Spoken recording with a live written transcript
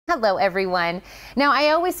Hello, everyone. Now, I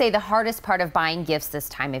always say the hardest part of buying gifts this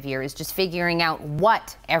time of year is just figuring out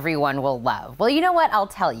what everyone will love. Well, you know what? I'll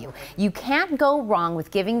tell you. You can't go wrong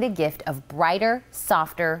with giving the gift of brighter,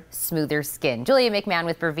 softer, smoother skin. Julia McMann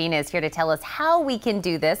with Brevena is here to tell us how we can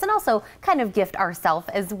do this and also kind of gift ourselves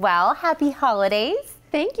as well. Happy holidays.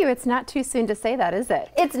 Thank you. It's not too soon to say that, is it?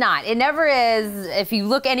 It's not. It never is. If you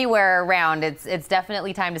look anywhere around, it's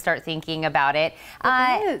definitely time to start thinking about it.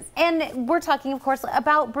 It is. And we're talking, of course,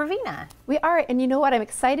 about Brevena. We are. And you know what? I'm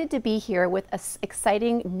excited to be here with an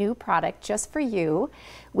exciting new product just for you.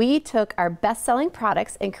 We took our best-selling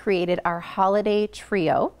products and created our holiday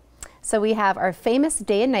trio. So we have our famous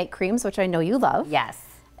day and night creams, which I know you love. Yes.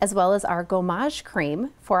 As well as our Gommage Crème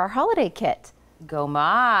for our holiday kit.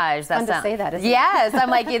 Gommage. Fun to say that, isn't it? Yes, I'm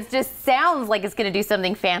like, it just sounds like it's going to do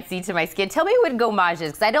something fancy to my skin. Tell me what Gommage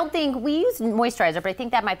is, because I don't think we use moisturizer, but I think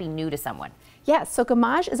that might be new to someone. Yeah, so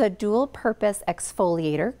Gommage is a dual-purpose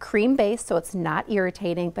exfoliator, cream-based, so it's not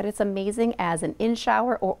irritating, but it's amazing as an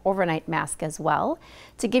in-shower or overnight mask as well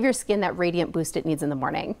to give your skin that radiant boost it needs in the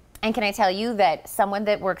morning. And can I tell you that someone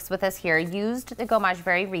that works with us here used the Gommage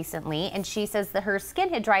very recently, and she says that her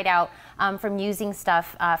skin had dried out from using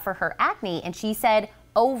stuff for her acne, and she said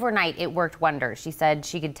overnight it worked wonders. She said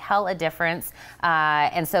she could tell a difference,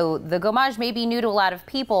 and so the Gommage may be new to a lot of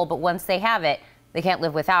people, but once they have it, they can't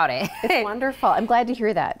live without it. It's wonderful. I'm glad to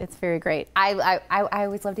hear that. It's very great. I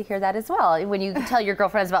always love to hear that as well, when you tell your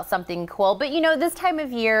girlfriends about something cool. But you know, this time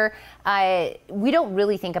of year, we don't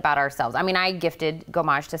really think about ourselves. I mean, I gifted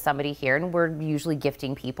Gommage to somebody here, and we're usually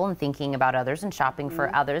gifting people and thinking about others and shopping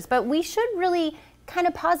for others. But we should really kind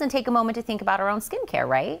of pause and take a moment to think about our own skincare,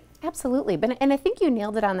 right? Absolutely. And I think you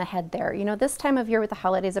nailed it on the head there. You know, this time of year with the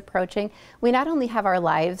holidays approaching, we not only have our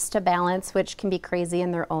lives to balance, which can be crazy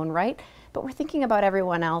in their own right, but we're thinking about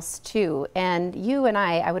everyone else too. And you and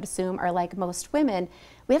I would assume, are like most women,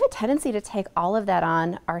 we have a tendency to take all of that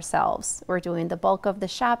on ourselves. We're doing the bulk of the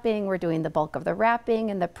shopping, we're doing the bulk of the wrapping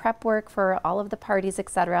and the prep work for all of the parties,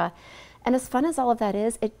 etc. And as fun as all of that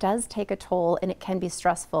is, it does take a toll and it can be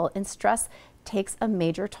stressful. And stress takes a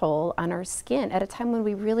major toll on our skin at a time when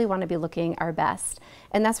we really want to be looking our best.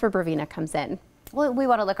 And that's where Brevena comes in. Well, we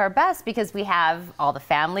want to look our best because we have all the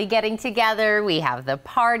family getting together, we have the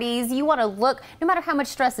parties. You want to look, no matter how much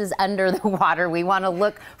stress is under the water, we want to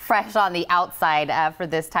look fresh on the outside for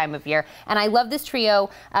this time of year. And I love this trio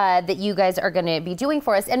that you guys are going to be doing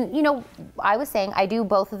for us. And you know, I was saying I do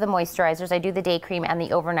both of the moisturizers. I do the day cream and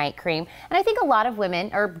the overnight cream. And I think a lot of women,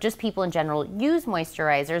 or just people in general, use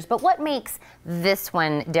moisturizers. But what makes this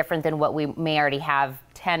one different than what we may already have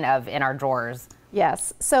 10 of in our drawers?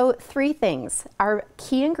 Yes, so 3 things. Our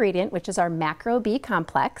key ingredient, which is our Macro B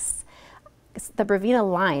complex. The Brevena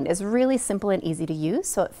line is really simple and easy to use,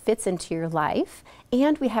 so it fits into your life.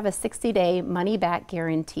 And we have a 60-day money-back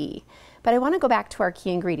guarantee. But I want to go back to our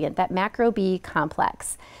key ingredient, that Macro B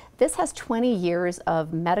complex. This has 20 years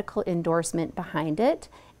of medical endorsement behind it,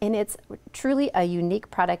 and it's truly a unique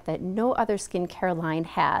product that no other skincare line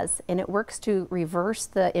has, and it works to reverse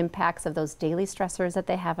the impacts of those daily stressors that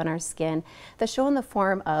they have on our skin that show in the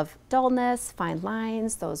form of dullness, fine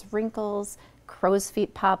lines, those wrinkles, crow's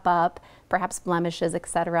feet pop up, perhaps blemishes,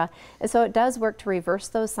 etc. And so it does work to reverse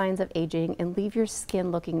those signs of aging and leave your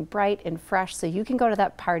skin looking bright and fresh so you can go to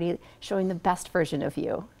that party showing the best version of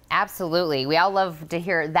you. Absolutely. We all love to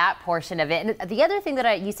hear that portion of it. And the other thing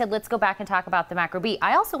that you said, let's go back and talk about the Macro B.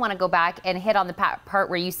 I also want to go back and hit on the part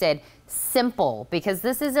where you said simple, because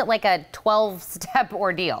this isn't like a 12-step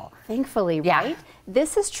ordeal. Thankfully, right?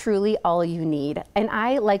 This is truly all you need. And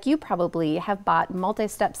I, like you probably, have bought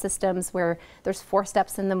multi-step systems where there's 4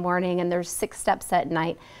 steps in the morning and there's 6 steps at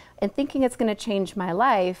night, and thinking it's going to change my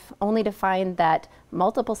life, only to find that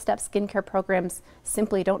multiple step skincare programs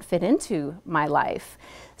simply don't fit into my life.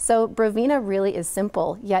 So Brevena really is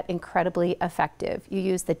simple, yet incredibly effective. You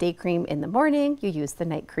use the day cream in the morning, you use the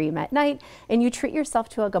night cream at night, and you treat yourself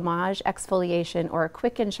to a Gommage exfoliation or a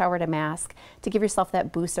quick in-shower to mask to give yourself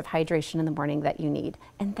that boost of hydration in the morning that you need.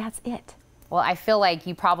 And that's it. Well, I feel like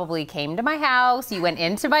you probably came to my house, you went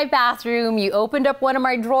into my bathroom, you opened up one of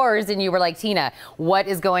my drawers, and you were like, Tina, what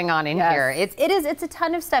is going on in here? It's a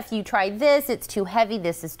ton of stuff. You try this, it's too heavy,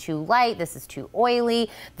 this is too light, this is too oily,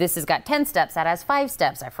 this has got 10 steps, that has 5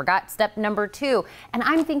 steps. I forgot step number 2. And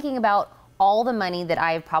I'm thinking about all the money that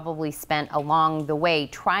I've probably spent along the way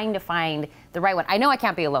trying to find the right one. I know I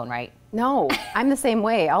can't be alone, right? No, I'm the same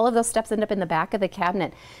way. All of those steps end up in the back of the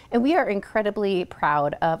cabinet. And we are incredibly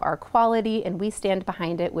proud of our quality, and we stand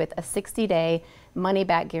behind it with a 60-day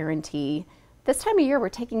money-back guarantee. This time of year, we're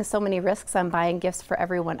taking so many risks on buying gifts for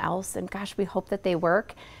everyone else, and gosh, we hope that they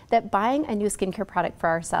work, that buying a new skincare product for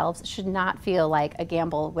ourselves should not feel like a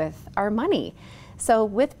gamble with our money. So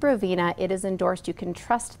with Brevena, it is endorsed, you can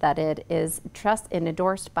trust that it is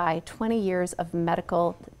endorsed by 20 years of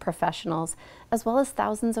medical professionals, as well as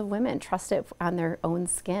thousands of women trust it on their own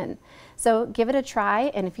skin. So give it a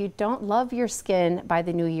try, and if you don't love your skin by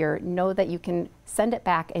the new year, know that you can send it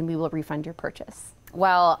back and we will refund your purchase.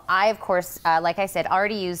 Well, I, of course, like I said,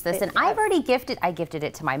 already used this, and I've already I gifted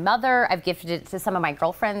it to my mother. I've gifted it to some of my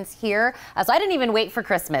girlfriends here. So I didn't even wait for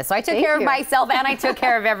Christmas. So I took care of myself and I took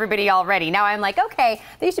care of everybody already. Now I'm like, okay,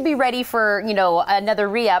 they should be ready for, you know, another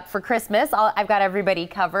re-up for Christmas. I've got everybody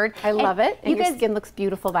covered. I love it. And your skin looks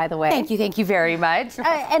beautiful, by the way. Thank you very much.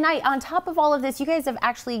 And on top of all of this, you guys have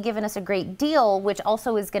actually given us a great deal, which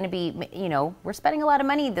also is going to be, you know, we're spending a lot of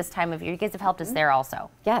money this time of year. You guys have helped us there also.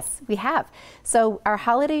 Yes, we have. So our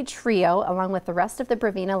holiday trio, along with the rest of the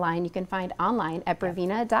Brevena line, you can find online at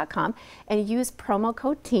brevena.com and use promo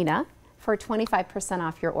code TINA for 25%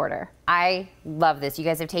 off your order. I love this. You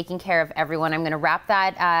guys have taken care of everyone. I'm going to wrap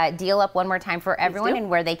that deal up one more time for everyone and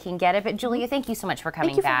where they can get it. But Julia, thank you so much for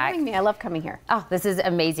coming back. Thank you for having me. I love coming here. Oh, this is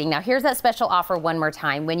amazing. Now here's that special offer one more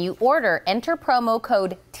time. When you order, enter promo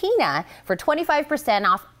code TINA for 25%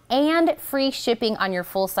 off and free shipping on your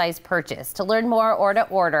full-size purchase. To learn more or to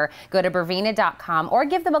order, go to brevena.com or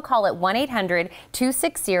give them a call at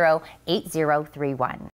 1-800-260-8031.